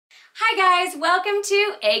Hi guys, welcome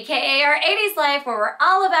to AKA Our 80s Life, where we're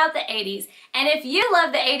all about the 80s. And if you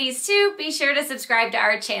love the 80s too, be sure to subscribe to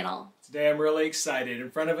our channel. Today I'm really excited. In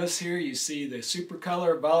front of us here you see the Super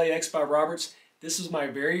Color Volley X by Roberts. This is my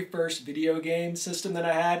very first video game system that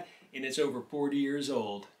I had, and it's over 40 years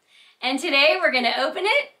old. And today we're going to open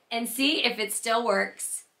it and see if it still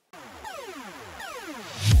works.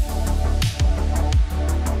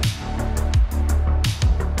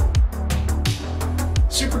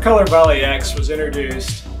 Super Color Volley X was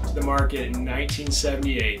introduced to the market in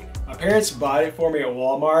 1978. My parents bought it for me at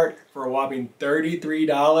Walmart for a whopping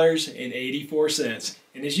 $33.84.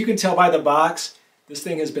 And as you can tell by the box, this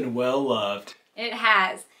thing has been well loved. It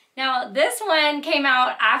has. Now this one came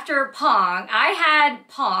out after Pong. I had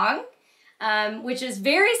Pong, which is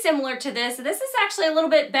very similar to this. This is actually a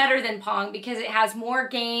little bit better than Pong because it has more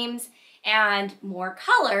games and more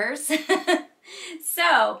colors.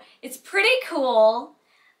 So it's pretty cool.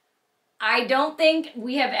 I don't think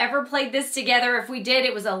we have ever played this together. If we did,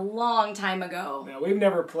 it was a long time ago. Now, we've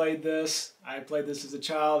never played this. I played this as a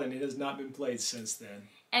child, and it has not been played since then.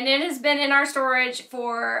 And it has been in our storage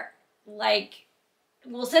for,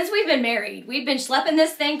 since we've been married. We've been schlepping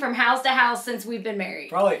this thing from house to house since we've been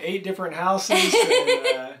married. Probably 8 different houses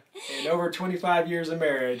and over 25 years of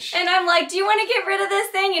marriage. And I'm like, do you want to get rid of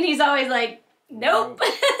this thing? And he's always like, nope.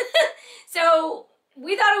 So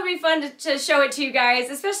we thought it would be fun to show it to you guys,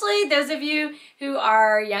 especially those of you who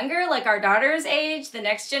are younger, like our daughter's age, the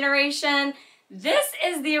next generation. This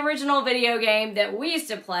is the original video game that we used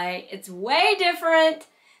to play. It's way different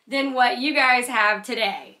than what you guys have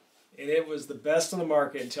today. And it was the best on the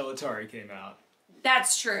market until Atari came out.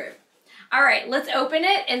 That's true. All right, let's open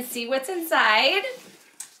it and see what's inside.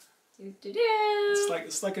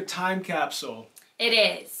 It's like a time capsule. It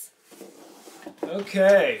is.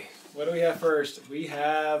 Okay. What do we have first? We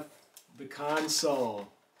have the console.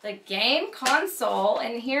 The game console,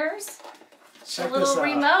 and here's the Check little this out.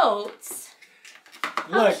 remotes.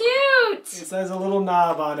 Look, how cute! it has a little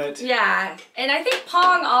knob on it. Yeah, and I think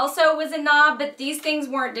Pong also was a knob, but these things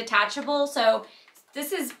weren't detachable, so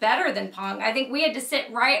this is better than Pong. I think we had to sit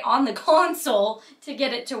right on the console to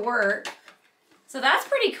get it to work. So that's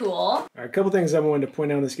pretty cool. All right, a couple things I wanted to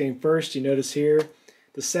point out in this game. First, you notice here,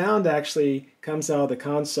 the sound actually comes out of the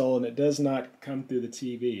console and it does not come through the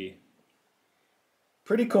TV.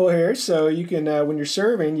 Pretty cool here. So you can, when you're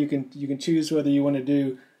serving, you can choose whether you want to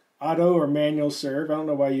do auto or manual serve. I don't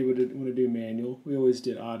know why you would want to do manual. We always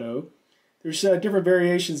did auto. There's different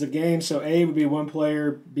variations of games. So A would be 1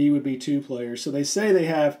 player, B would be 2 players. So they say they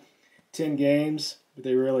have 10 games, but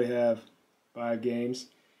they really have 5 games.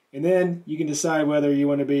 And then you can decide whether you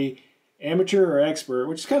want to be amateur or expert,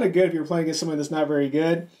 which is kind of good if you're playing against someone that's not very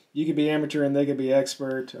good. You could be amateur and they could be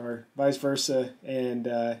expert, or vice versa, and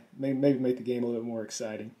maybe make the game a little bit more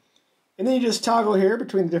exciting. And then you just toggle here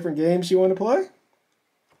between the different games you want to play.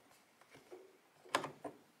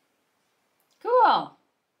 Cool.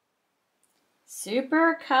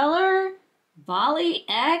 Super Color Volley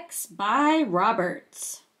X by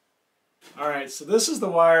Roberts. Alright, so this is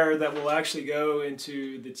the wire that will actually go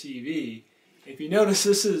into the TV. If you notice,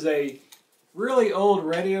 this is a really old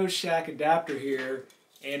Radio Shack adapter here,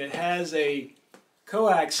 and it has a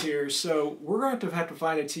coax here, so we're going to have to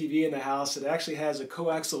find a TV in the house that actually has a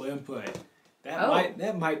coaxial input.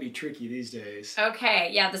 That might be tricky these days. Okay,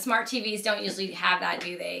 yeah, the smart TVs don't usually have that,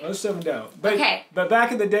 do they? Most of them don't. But, okay. But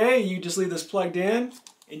back in the day, you just leave this plugged in,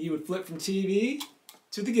 and you would flip from TV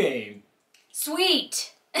to the game.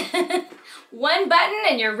 Sweet! One button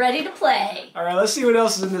and you're ready to play. Alright, let's see what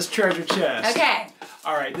else is in this treasure chest. Okay.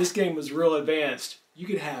 Alright, this game was real advanced. You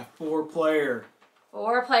could have 4-player.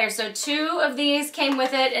 4 players. So 2 of these came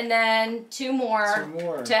with it, and then 2 more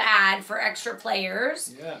to add for extra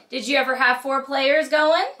players. Yeah. Did you ever have 4 players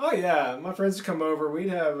going? Oh yeah, my friends would come over. We'd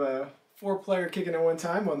have a 4-player kicking at one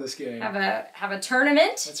time on this game. Have a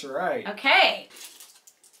tournament? That's right. Okay.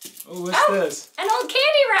 Oh, what's this? An old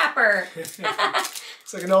candy wrapper. It's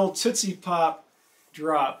like an old Tootsie Pop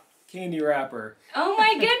drop candy wrapper. Oh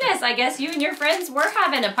my goodness, I guess you and your friends were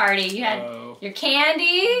having a party. You had your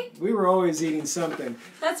candy. We were always eating something.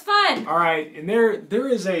 That's fun. Alright, and there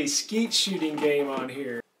is a skeet shooting game on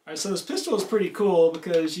here. Alright, so this pistol is pretty cool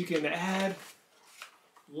because you can add a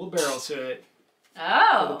little barrel to it.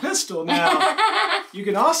 Oh. For the pistol. Now, you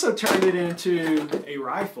can also turn it into a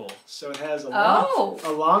rifle. So it has a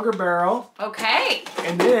longer barrel. Okay.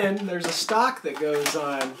 And then there's a stock that goes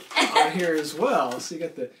on here as well. So you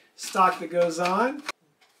got the stock that goes on.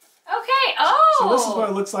 Okay. Oh. So this is what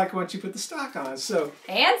it looks like once you put the stock on. So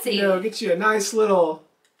fancy. You know, get you a nice little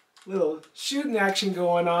shooting action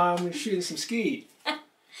going on. We're shooting some skeet.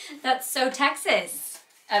 That's so Texas.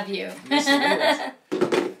 of you. Yes, it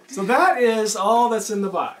is. So that is all that's in the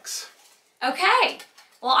box. Okay.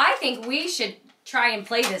 Well, I think we should try and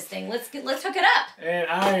play this thing. Let's hook it up. And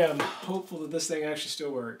I am hopeful that this thing actually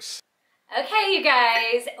still works. Okay, you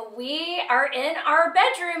guys, we are in our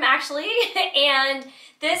bedroom actually, and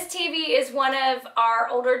this TV is one of our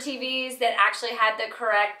older TVs that actually had the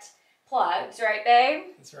correct plugs, right,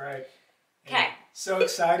 babe? That's right. Okay. So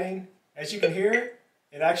exciting. As you can hear,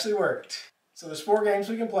 it actually worked. So there's 4 games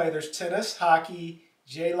we can play. There's tennis, hockey,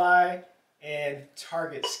 J-Lie, and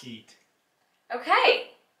target skeet.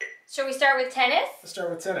 Okay. Shall we start with tennis? Let's start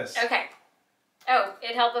with tennis. Okay. Oh,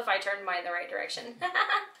 it'd help if I turned mine the right direction.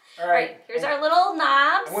 All right. Here's our little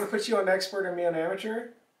knobs. I want to put you on expert and me on amateur.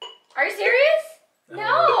 Are you serious?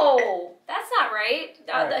 No, that's not right.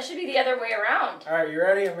 That should be the other way around. All right, you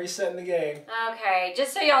ready? I'm resetting the game. Okay,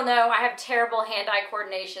 just so y'all know, I have terrible hand-eye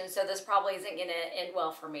coordination, so this probably isn't going to end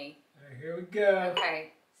well for me. All right, here we go.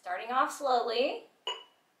 Okay, starting off slowly.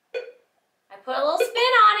 I put a little spin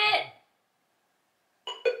on it.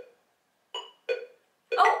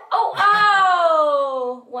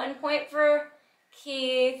 Oh! 1 point for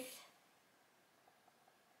Keith.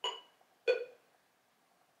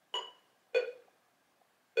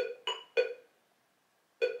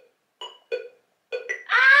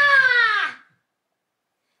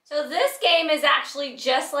 So this game is actually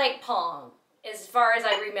just like Pong, as far as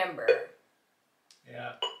I remember.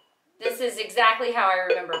 Yeah. This is exactly how I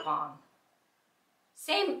remember Pong.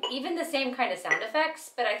 Even the same kind of sound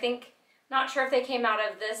effects, but I think, not sure if they came out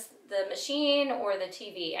of the machine or the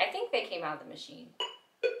TV. I think they came out of the machine.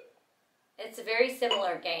 It's a very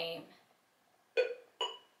similar game.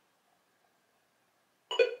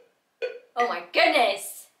 Oh my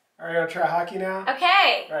goodness! All right, you want to try hockey now?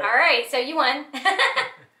 Okay, all right, so you won.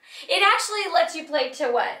 It actually lets you play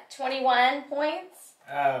to what, 21 points?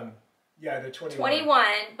 Yeah, the 21. 21,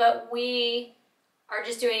 but we are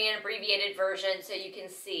just doing an abbreviated version so you can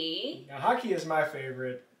see. Now, hockey is my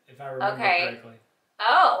favorite, if I remember correctly.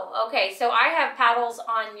 Oh, okay, so I have paddles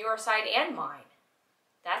on your side and mine.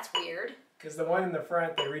 That's weird. Because the one in the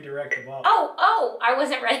front, they redirect the ball. Oh, I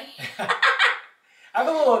wasn't ready. I have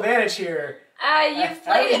a little advantage here. You've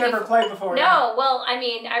played it. I've never played before. No, well, I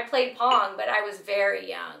mean, I played Pong, but I was very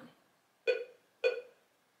young.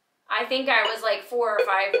 I think I was like 4 or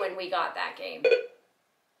 5 when we got that game.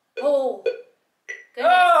 Oh,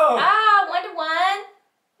 goodness. Oh! 1-1.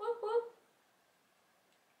 Whoop, whoop.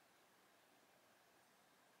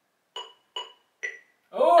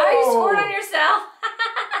 Oh, you scored on yourself.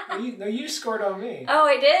 No, you scored on me. Oh,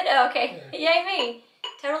 I did? Oh, okay. Yeah. Yay me.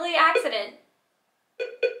 Totally accident.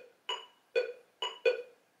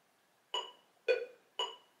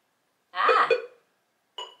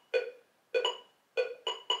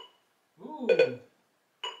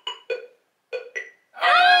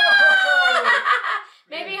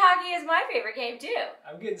 Maybe hockey is my favorite game too.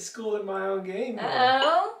 I'm getting schooled at my own game.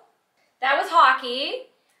 Oh, that was hockey.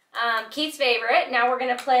 Keith's favorite. Now we're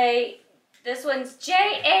gonna play. This one's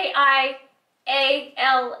J-A-I-A-L-A-I.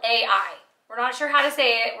 We're not sure how to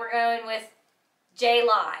say it. We're going with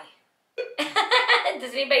J-Lie.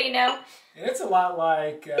 Does anybody know? And it's a lot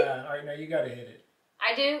like. All right, now you got to hit it.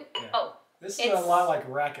 I do. Yeah. Oh, this is a lot like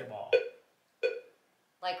racquetball.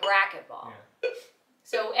 Like racquetball. Yeah.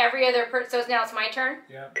 So every other so now it's my turn?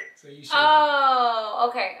 Yeah. So you should. Oh,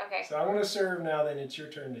 okay. So I want to serve now, then it's your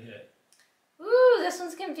turn to hit. Ooh, this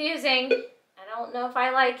one's confusing. I don't know if I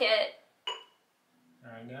like it.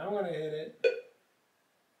 All right, now I'm going to hit it.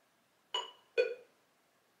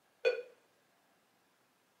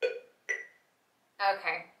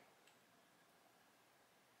 Okay.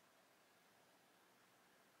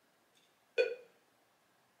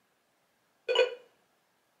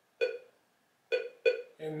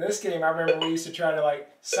 In this game, I remember we used to try to like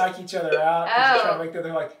psych each other out. Try to make the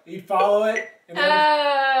other like, you'd follow it. And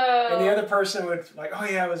the other person would like, oh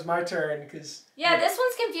yeah, it was my turn. Yeah, this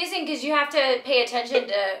one's confusing because you have to pay attention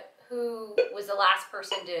to who was the last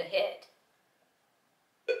person to hit.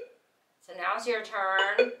 So now it's your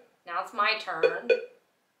turn. Now it's my turn.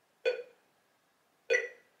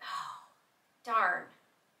 Oh, darn.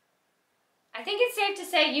 I think it's safe to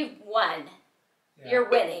say you've won. Yeah. You're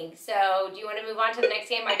winning. So do you want to move on to the next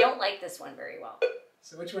game? I don't like this one very well.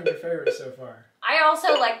 So which one's your favorite so far? I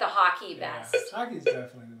also like the hockey best. Hockey's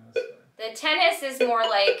definitely the most fun. The tennis is more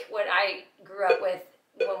like what I grew up with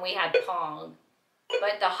when we had Pong.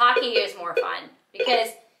 But the hockey is more fun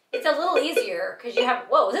because it's a little easier because you have,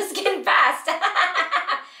 whoa, this is getting fast.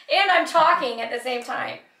 And I'm talking at the same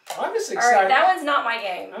time. I'm just excited. All right, that one's not my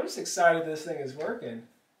game. I'm just excited this thing is working.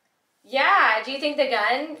 Yeah, do you think the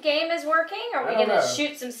gun game is working? Are we gonna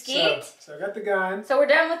shoot some skeet? So I got the gun. So we're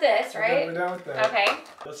done with this, right? We're done with that. Okay.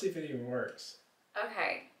 Let's see if it even works.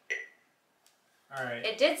 Okay. All right.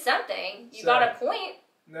 It did something. You got a point.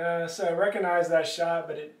 No, so I recognize that shot,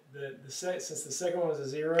 but since the second one was a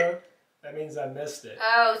 0, that means I missed it.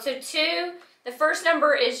 Oh, so 2. The first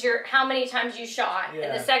number is how many times you shot,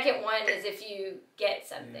 and the second one is if you get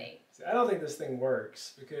something. Yeah. So I don't think this thing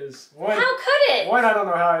works because one. How could it? One, I don't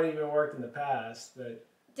know how it even worked in the past, but.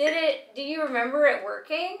 Did it? Do you remember it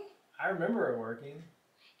working? I remember it working.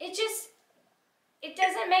 It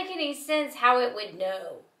doesn't make any sense how it would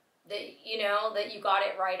know that that you got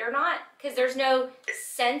it right or not, because there's no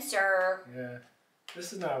sensor. Yeah,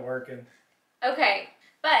 this is not working. Okay,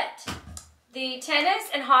 but the tennis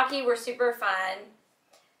and hockey were super fun.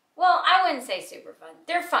 Well, I wouldn't say super fun.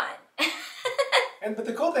 They're fun. But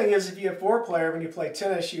the cool thing is, if you have 4-player, when you play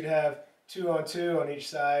tennis, you'd have 2-on-2 on each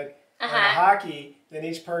side. And the hockey, then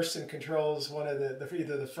each person controls one of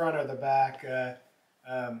either the front or the back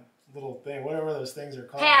little thing, whatever those things are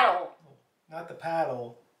called. Paddle. Not the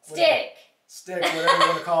paddle. Stick. Stick, whatever you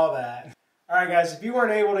want to call that. All right, guys, if you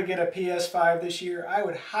weren't able to get a PS5 this year, I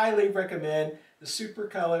would highly recommend the Super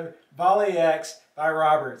Color Volley X by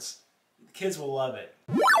Roberts. The kids will love it.